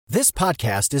This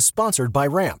podcast is sponsored by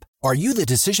Ramp. Are you the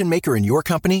decision maker in your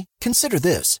company? Consider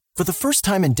this. For the first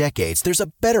time in decades, there's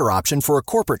a better option for a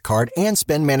corporate card and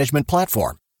spend management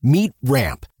platform. Meet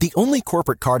Ramp, the only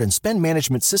corporate card and spend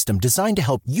management system designed to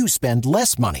help you spend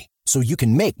less money so you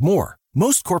can make more.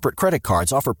 Most corporate credit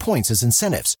cards offer points as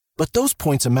incentives, but those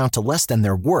points amount to less than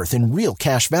their worth in real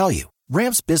cash value.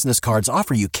 Ramp's business cards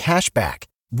offer you cash back,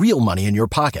 real money in your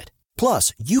pocket.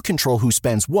 Plus, you control who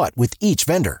spends what with each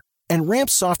vendor. And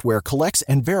Ramp's software collects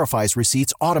and verifies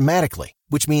receipts automatically,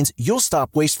 which means you'll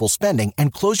stop wasteful spending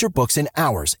and close your books in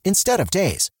hours instead of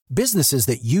days. Businesses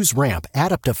that use Ramp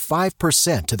add up to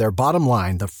 5% to their bottom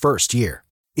line the first year.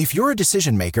 If you're a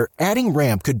decision maker, adding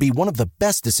Ramp could be one of the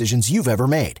best decisions you've ever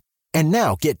made. And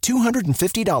now get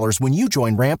 $250 when you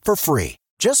join Ramp for free.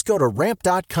 Just go to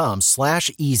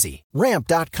ramp.com/easy.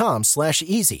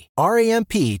 Ramp.com/easy.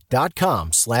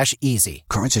 RAMP.com/easy.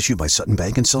 Cards issued by Sutton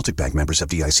Bank and Celtic Bank, members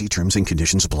FDIC. Terms and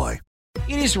conditions apply.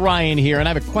 It is Ryan here, and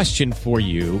I have a question for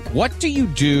you. What do you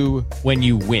do when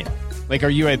you win? Like, are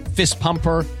you a fist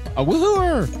pumper, a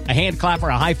woohooer, a hand clapper,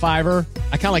 a high fiver?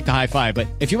 I kind of like the high five, but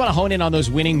if you want to hone in on those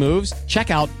winning moves,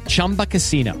 check out Chumba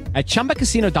Casino. At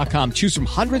ChumbaCasino.com, choose from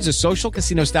hundreds of social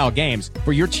casino-style games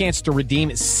for your chance to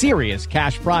redeem serious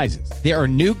cash prizes. There are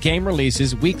new game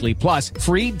releases weekly, plus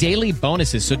free daily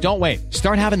bonuses. So don't wait.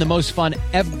 Start having the most fun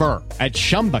ever at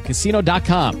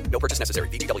ChumbaCasino.com. No purchase necessary.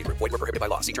 VGW. Void where prohibited by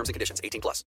law. See terms and conditions.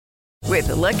 18+. With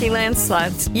the Lucky Land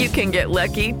Slots, you can get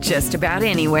lucky just about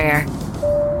anywhere.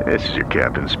 This is your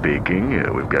captain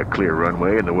speaking. We've got clear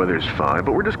runway and the weather's fine,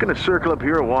 but we're just going to circle up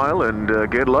here a while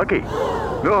and get lucky.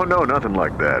 No, nothing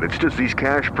like that. It's just these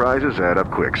cash prizes add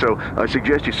up quick. So I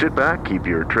suggest you sit back, keep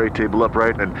your tray table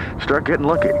upright, and start getting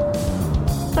lucky.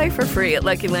 Play for free at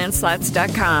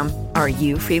LuckyLandSlots.com. Are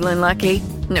you feeling lucky?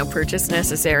 No purchase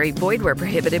necessary. Void where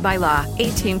prohibited by law.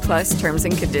 18+ terms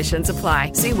and conditions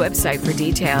apply. See website for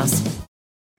details.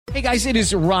 Hey guys, it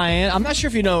is Ryan. I'm not sure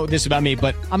if you know this about me,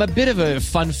 but I'm a bit of a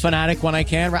fun fanatic when I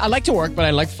can. I like to work, but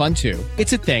I like fun too.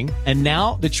 It's a thing. And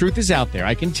now the truth is out there.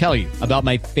 I can tell you about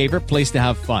my favorite place to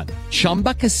have fun.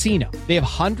 Chumba Casino. They have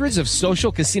hundreds of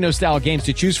social casino style games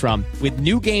to choose from with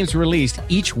new games released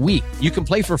each week. You can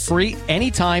play for free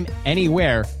anytime,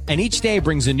 anywhere. And each day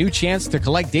brings a new chance to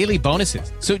collect daily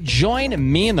bonuses. So join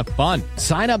me in the fun.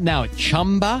 Sign up now at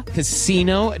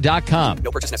ChumbaCasino.com.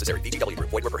 No purchase necessary. VGW.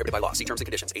 Void where prohibited by law. See terms and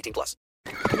conditions. 18+.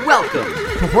 Welcome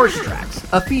to Horse Tracks,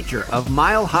 a feature of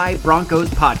Mile High Broncos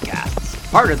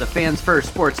podcasts, part of the Fans First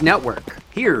Sports Network.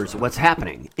 Here's what's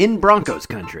happening in Broncos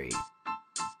country.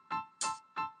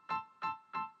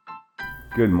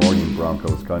 Good morning,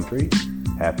 Broncos country.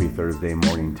 Happy Thursday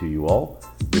morning to you all.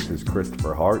 This is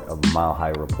Christopher Hart of Mile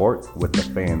High Report with the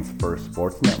Fans First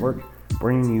Sports Network,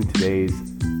 bringing you today's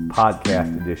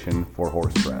podcast edition for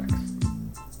Horse Tracks.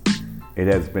 It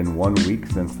has been 1 week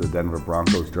since the Denver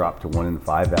Broncos dropped to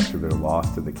 1-5 after their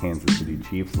loss to the Kansas City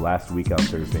Chiefs last week on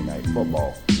Thursday Night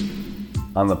Football.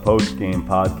 On the post-game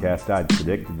podcast, I'd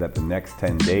predicted that the next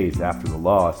 10 days after the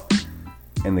loss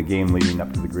and the game leading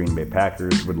up to the Green Bay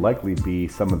Packers would likely be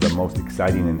some of the most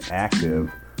exciting and active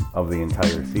of the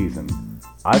entire season.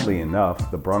 Oddly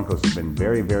enough, the Broncos have been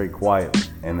very, very quiet,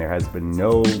 and there has been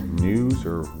no news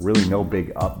or really no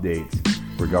big updates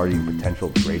regarding potential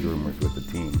trade rumors with the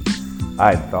team.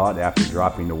 I had thought after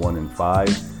dropping to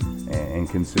 1-5 and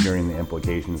considering the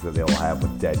implications that they'll have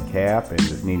with dead cap and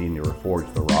just needing to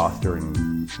reforge the roster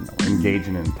and engage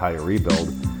in an entire rebuild,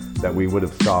 that we would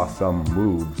have saw some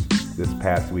moves this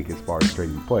past week as far as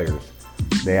trading players.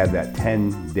 They had that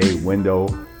 10-day window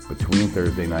between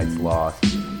Thursday night's loss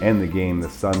and the game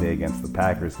this Sunday against the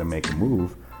Packers to make a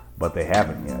move, but they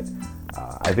haven't yet.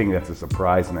 I think that's a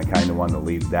surprise, and I kind of wanted to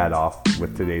lead that off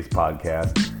with today's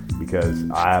podcast because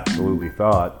I absolutely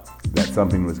thought that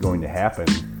something was going to happen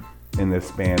in this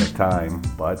span of time,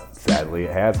 but sadly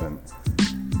it hasn't.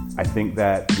 I think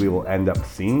that we will end up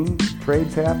seeing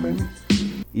trades happen,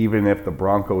 even if the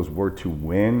Broncos were to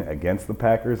win against the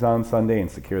Packers on Sunday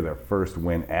and secure their first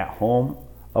win at home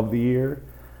of the year.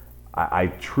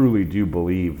 I truly do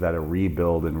believe that a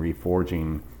rebuild and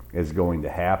reforging is going to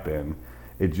happen.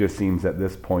 It just seems at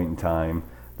this point in time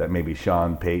that maybe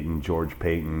Sean Payton, George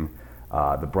Payton,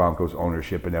 the Broncos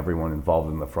ownership and everyone involved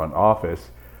in the front office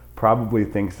probably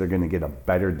thinks they're going to get a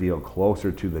better deal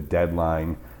closer to the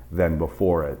deadline than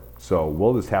before it. So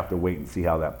we'll just have to wait and see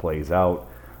how that plays out.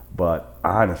 But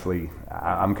honestly,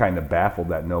 I'm kind of baffled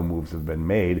that no moves have been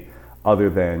made other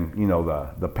than,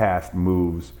 the past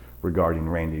moves regarding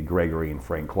Randy Gregory and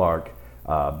Frank Clark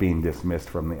being dismissed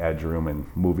from the edge room and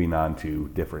moving on to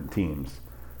different teams.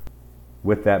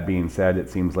 With that being said, it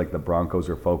seems like the Broncos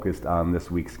are focused on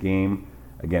this week's game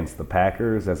against the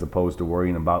Packers as opposed to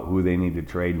worrying about who they need to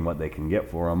trade and what they can get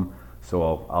for them.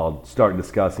 So I'll start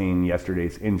discussing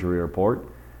yesterday's injury report.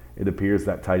 It appears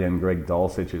that tight end Greg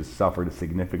Dulcich has suffered a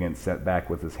significant setback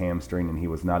with his hamstring, and he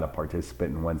was not a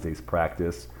participant in Wednesday's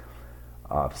practice.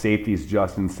 Safeties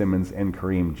Justin Simmons and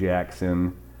Kareem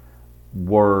Jackson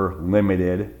were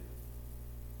limited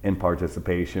in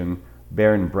participation.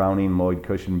 Baron Browning, Lloyd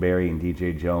Cushenberry, and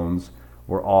DJ Jones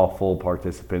were all full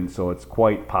participants, so it's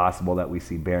quite possible that we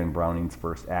see Baron Browning's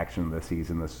first action of the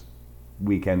season this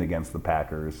weekend against the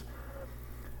Packers.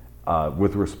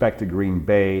 With respect to Green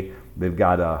Bay, they've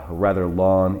got a rather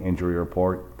long injury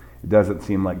report. It doesn't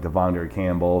seem like Devondre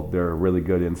Campbell, their really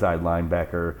good inside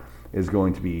linebacker, is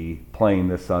going to be playing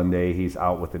this Sunday. He's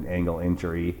out with an ankle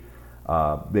injury.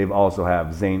 They've also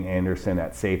have Zane Anderson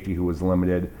at safety, who was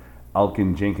limited.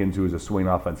 Elkin Jenkins, who was a swing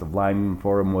offensive lineman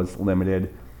for him, was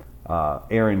limited.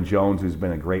 Aaron Jones, who's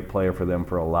been a great player for them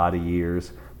for a lot of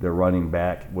years, their running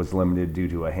back, was limited due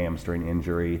to a hamstring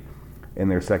injury. In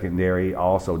their secondary,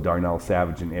 also Darnell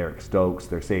Savage and Eric Stokes,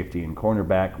 their safety and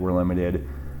cornerback, were limited.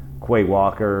 Quay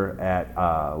Walker at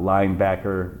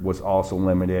linebacker was also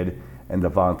limited, and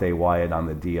Devontae Wyatt on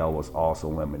the DL was also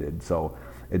limited. So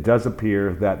it does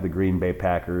appear that the Green Bay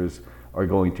Packers are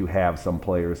going to have some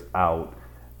players out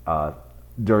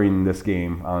during this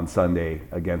game on Sunday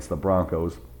against the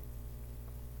Broncos,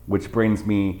 which brings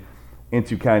me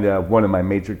into kind of one of my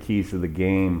major keys to the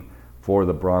game for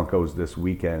the Broncos this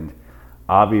weekend.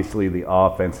 Obviously, the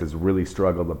offense has really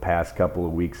struggled the past couple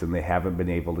of weeks, and they haven't been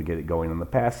able to get it going in the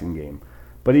passing game.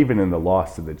 But even in the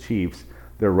loss to the Chiefs,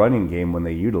 their running game, when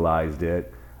they utilized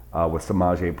it with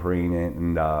Samaje Perine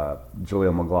and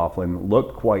Jaleel McLaughlin,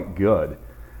 looked quite good.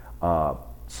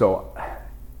 So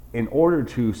in order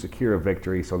to secure a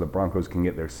victory so the Broncos can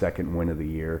get their second win of the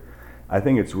year, I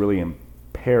think it's really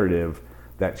imperative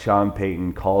that Sean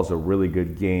Payton calls a really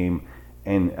good game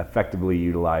and effectively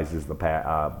utilizes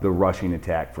the rushing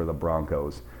attack for the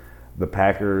Broncos. The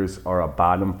Packers are a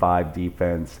bottom 5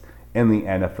 defense in the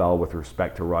NFL with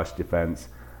respect to rush defense.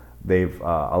 They've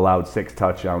allowed 6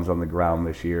 touchdowns on the ground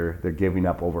this year. They're giving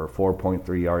up over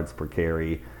 4.3 yards per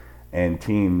carry, and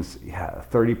teams,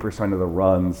 30% of the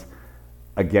runs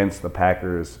against the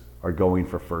Packers are going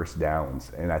for first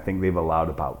downs, and I think they've allowed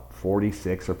about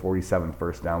 46 or 47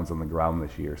 first downs on the ground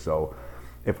this year. So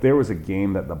if there was a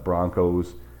game that the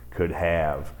Broncos could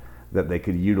have, that they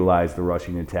could utilize the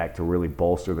rushing attack to really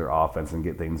bolster their offense and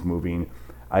get things moving,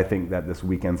 I think that this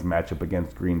weekend's matchup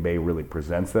against Green Bay really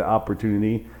presents the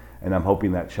opportunity, and I'm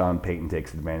hoping that Sean Payton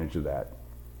takes advantage of that.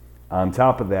 On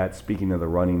top of that, speaking of the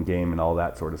running game and all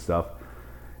that sort of stuff,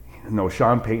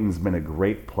 Sean Payton's been a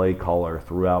great play caller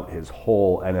throughout his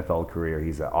whole NFL career.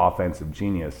 He's an offensive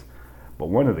genius, but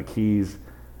one of the key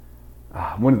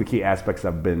aspects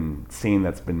I've been seeing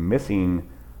that's been missing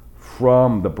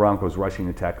from the Broncos rushing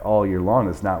attack all year long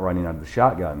is not running out of the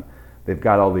shotgun. They've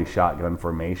got all these shotgun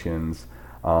formations,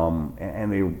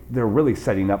 and they're really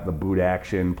setting up the boot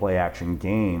action, play action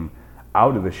game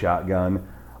out of the shotgun.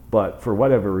 But for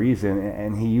whatever reason,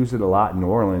 and he used it a lot in New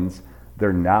Orleans,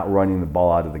 they're not running the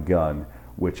ball out of the gun,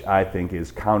 which I think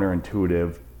is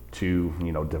counterintuitive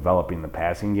to developing the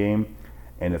passing game.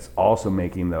 And it's also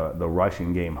making the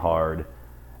rushing game hard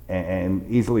and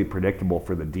easily predictable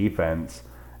for the defense.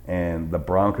 And the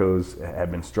Broncos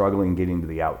have been struggling getting to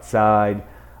the outside.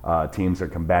 Teams are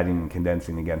combating and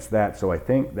condensing against that. So I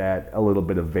think that a little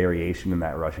bit of variation in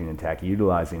that rushing attack,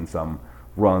 utilizing some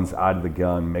runs out of the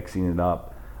gun, mixing it up,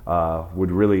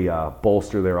 would really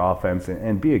bolster their offense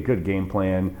and be a good game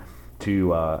plan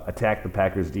to attack the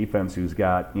Packers defense, who's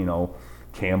got,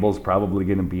 Campbell's probably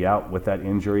going to be out with that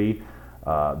injury.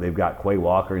 They've got Quay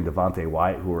Walker and Devontae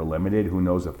Wyatt, who are limited. Who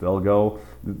knows if they'll go?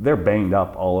 They're banged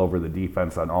up all over the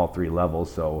defense on all 3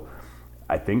 levels. So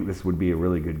I think this would be a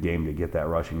really good game to get that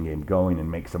rushing game going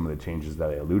and make some of the changes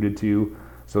that I alluded to.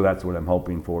 So that's what I'm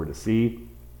hoping for to see.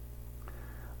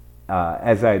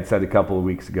 As I had said a couple of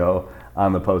weeks ago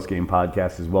on the post-game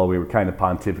podcast as well, we were kind of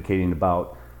pontificating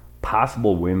about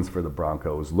possible wins for the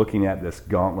Broncos, looking at this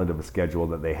gauntlet of a schedule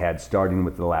that they had starting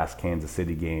with the last Kansas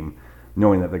City game,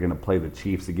 knowing that they're going to play the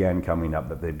Chiefs again coming up,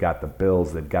 that they've got the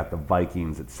Bills, they've got the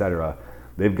Vikings, etc.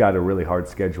 They've got a really hard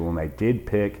schedule, and I did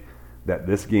pick that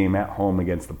this game at home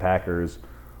against the Packers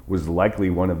was likely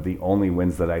one of the only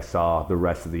wins that I saw the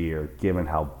rest of the year, given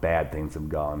how bad things have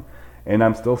gone. And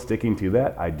I'm still sticking to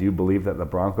that. I do believe that the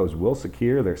Broncos will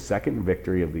secure their second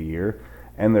victory of the year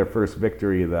and their first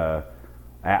victory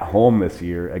at home this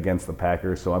year against the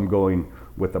Packers. So I'm going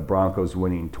with the Broncos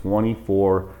winning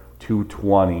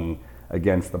 24-20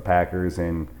 against the Packers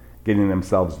and getting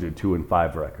themselves to a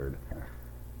 2-5 record.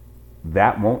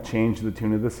 That won't change the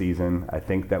tune of the season. I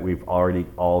think that we've already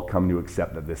all come to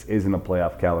accept that this isn't a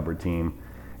playoff caliber team.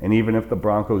 And even if the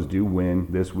Broncos do win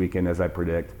this weekend, as I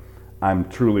predict, I'm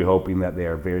truly hoping that they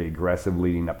are very aggressive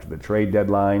leading up to the trade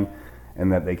deadline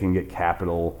and that they can get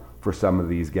capital for some of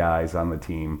these guys on the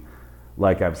team.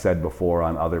 Like I've said before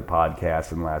on other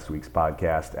podcasts and last week's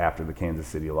podcast after the Kansas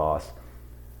City loss,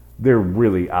 they're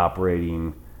really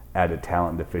operating at a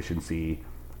talent deficiency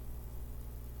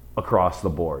across the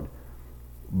board.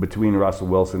 Between Russell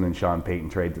Wilson and Sean Payton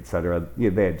trades, et cetera,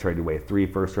 they had traded away 3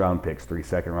 first-round picks, 3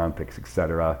 second-round picks, et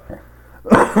cetera.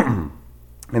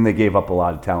 And they gave up a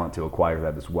lot of talent to acquire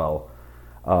that as well.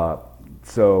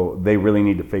 So they really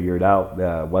need to figure it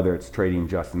out, whether it's trading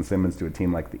Justin Simmons to a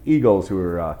team like the Eagles, who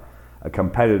are a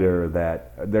competitor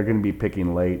that they're going to be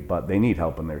picking late, but they need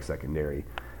help in their secondary.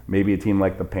 Maybe a team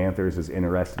like the Panthers is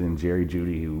interested in Jerry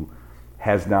Jeudy, who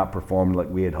has not performed like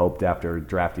we had hoped after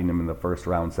drafting him in the first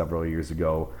round several years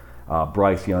ago.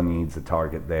 Bryce Young needs a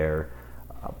target there.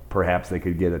 Perhaps they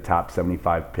could get a top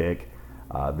 75 pick.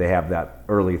 They have that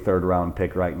early third-round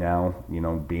pick right now,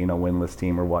 being a winless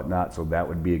team or whatnot, so that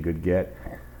would be a good get.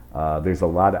 There's a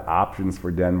lot of options for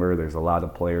Denver. There's a lot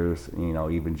of players,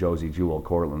 even Josie Jewell,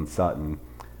 Cortland Sutton,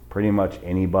 pretty much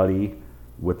anybody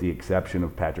with the exception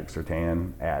of Patrick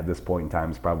Surtain at this point in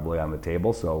time is probably on the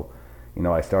table. So,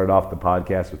 I started off the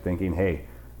podcast with thinking, hey,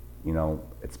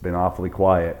 it's been awfully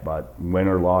quiet, but win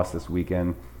or loss this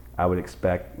weekend, I would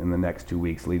expect in the next 2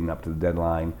 weeks leading up to the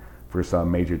deadline for some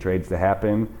major trades to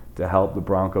happen to help the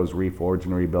Broncos reforge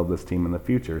and rebuild this team in the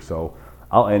future. So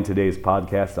I'll end today's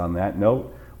podcast on that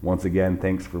note. Once again,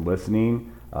 thanks for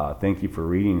listening. Thank you for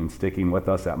reading and sticking with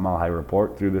us at Mile High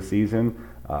Report through the season.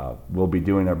 We'll be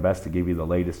doing our best to give you the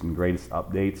latest and greatest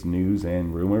updates, news,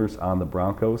 and rumors on the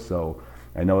Broncos. So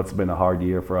I know it's been a hard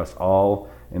year for us all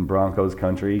in Broncos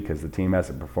country because the team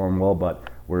hasn't performed well, but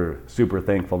we're super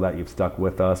thankful that you've stuck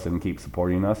with us and keep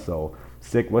supporting us. So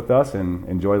stick with us and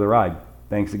enjoy the ride.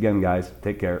 Thanks again, guys.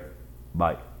 Take care.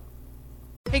 Bye.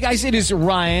 Hey guys, it is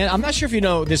Ryan. I'm not sure if you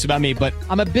know this about me, but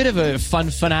I'm a bit of a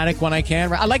fun fanatic when I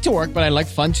can. I like to work, but I like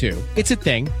fun too. It's a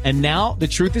thing. And now the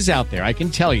truth is out there. I can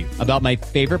tell you about my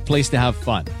favorite place to have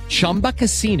fun. Chumba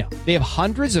Casino. They have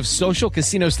hundreds of social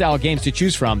casino style games to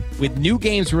choose from with new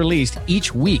games released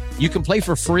each week. You can play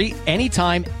for free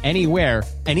anytime, anywhere.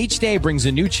 And each day brings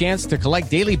a new chance to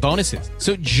collect daily bonuses.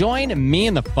 So join me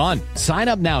in the fun. Sign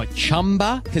up now at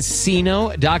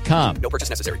ChumbaCasino.com. No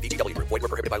purchase necessary. VGW. Void where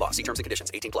prohibited by law. See terms and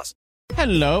conditions. 18+.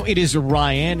 Hello, it is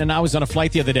Ryan, and I was on a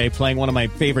flight the other day playing one of my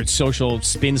favorite social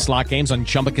spin slot games on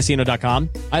ChumbaCasino.com.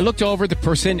 I looked over at the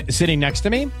person sitting next to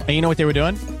me, and you know what they were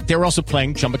doing? They were also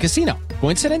playing Chumba Casino.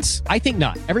 Coincidence? I think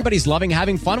not. Everybody's loving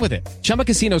having fun with it. Chumba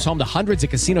Casino is home to hundreds of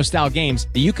casino-style games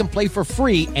that you can play for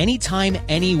free anytime,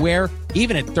 anywhere,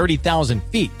 even at 30,000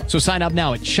 feet. So sign up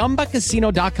now at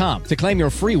ChumbaCasino.com to claim your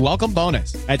free welcome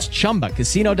bonus. That's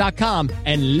ChumbaCasino.com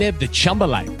and live the Chumba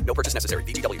life. No purchase necessary.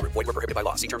 VGW. Void where prohibited by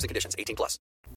law. See terms and conditions. 18+.